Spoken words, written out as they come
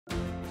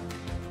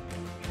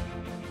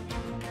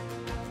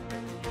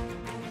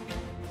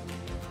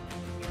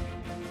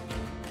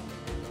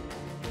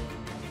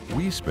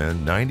We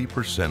spend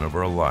 90% of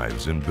our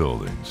lives in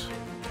buildings.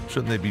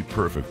 Shouldn't they be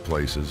perfect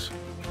places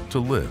to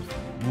live,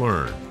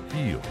 learn,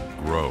 heal,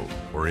 grow,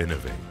 or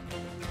innovate?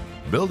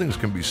 Buildings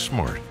can be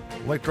smart,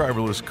 like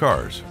driverless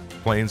cars,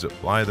 planes that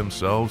fly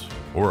themselves,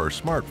 or our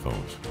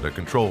smartphones that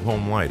control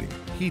home lighting,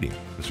 heating,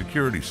 and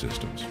security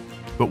systems.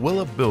 But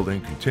will a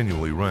building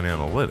continually run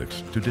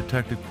analytics to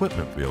detect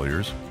equipment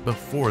failures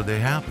before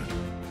they happen?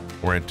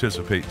 Or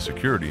anticipate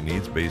security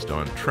needs based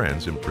on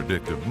trends and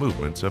predictive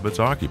movements of its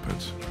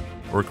occupants?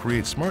 Or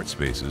create smart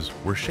spaces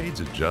where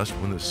shades adjust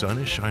when the sun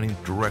is shining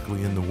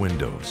directly in the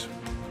windows?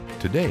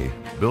 Today,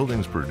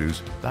 buildings produce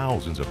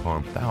thousands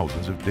upon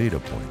thousands of data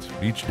points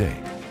each day,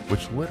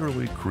 which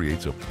literally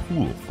creates a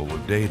pool full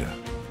of data.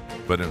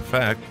 But in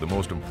fact, the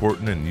most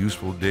important and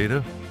useful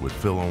data would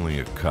fill only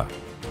a cup.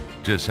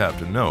 Just have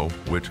to know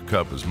which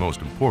cup is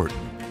most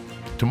important.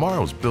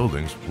 Tomorrow's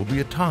buildings will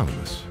be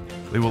autonomous.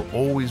 They will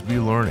always be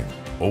learning,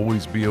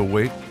 always be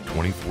awake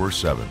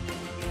 24/7.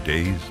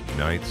 Days,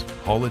 nights,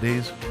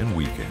 holidays, and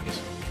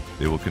weekends.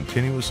 They will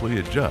continuously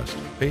adjust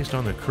based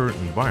on the current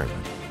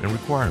environment and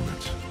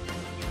requirements.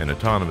 And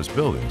autonomous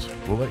buildings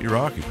will let your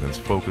occupants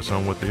focus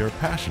on what they are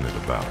passionate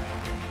about.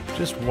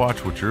 Just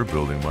watch what your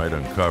building might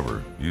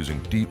uncover using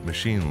deep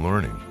machine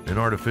learning and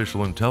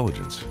artificial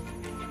intelligence.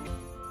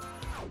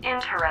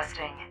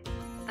 Interesting.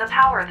 The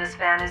power this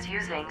fan is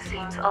using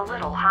seems a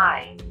little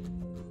high.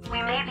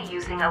 We may be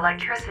using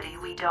electricity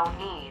we don't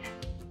need.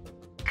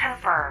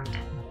 Confirmed.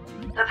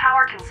 The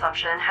power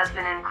consumption has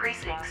been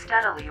increasing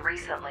steadily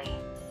recently.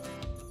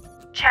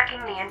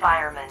 Checking the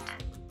environment.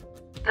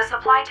 The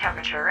supply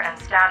temperature and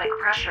static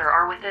pressure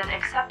are within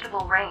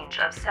acceptable range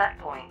of set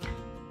point.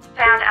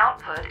 Fan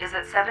output is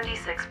at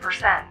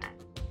 76%.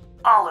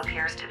 All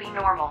appears to be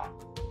normal,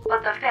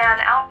 but the fan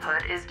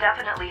output is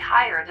definitely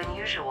higher than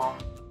usual.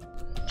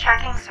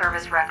 Checking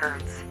service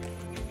records.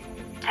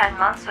 10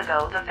 months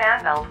ago, the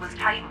fan belt was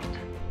tightened.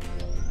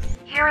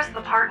 Here is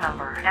the part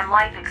number and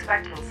life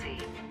expectancy.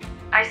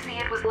 I see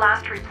it was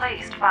last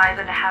replaced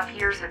 5.5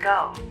 years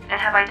ago and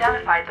have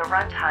identified the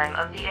runtime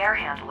of the air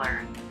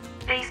handler.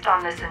 Based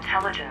on this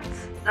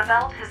intelligence, the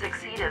belt has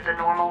exceeded the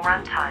normal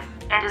runtime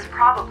and is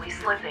probably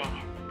slipping.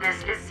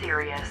 This is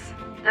serious.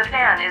 The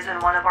fan is in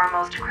one of our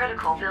most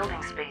critical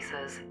building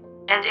spaces,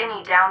 and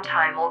any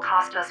downtime will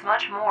cost us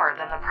much more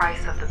than the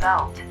price of the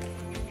belt.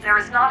 There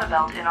is not a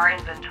belt in our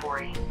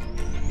inventory.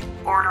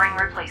 Ordering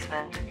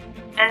replacement.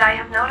 And I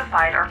have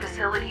notified our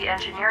facility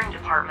engineering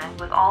department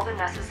with all the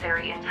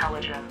necessary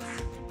intelligence.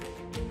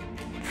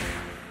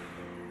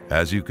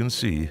 As you can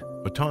see,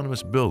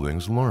 autonomous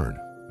buildings learn,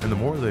 and the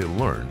more they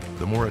learn,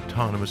 the more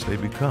autonomous they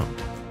become,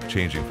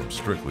 changing from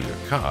strictly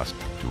a cost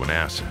to an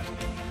asset.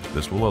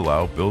 This will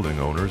allow building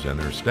owners and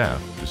their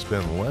staff to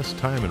spend less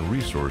time and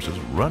resources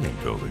running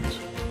buildings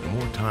and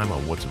more time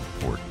on what's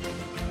important,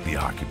 the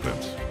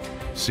occupants.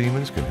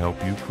 Siemens can help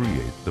you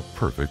create the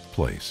perfect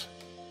place.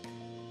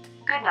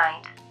 Good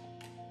night.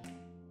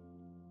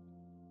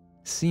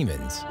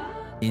 Siemens.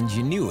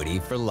 Ingenuity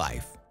for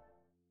life.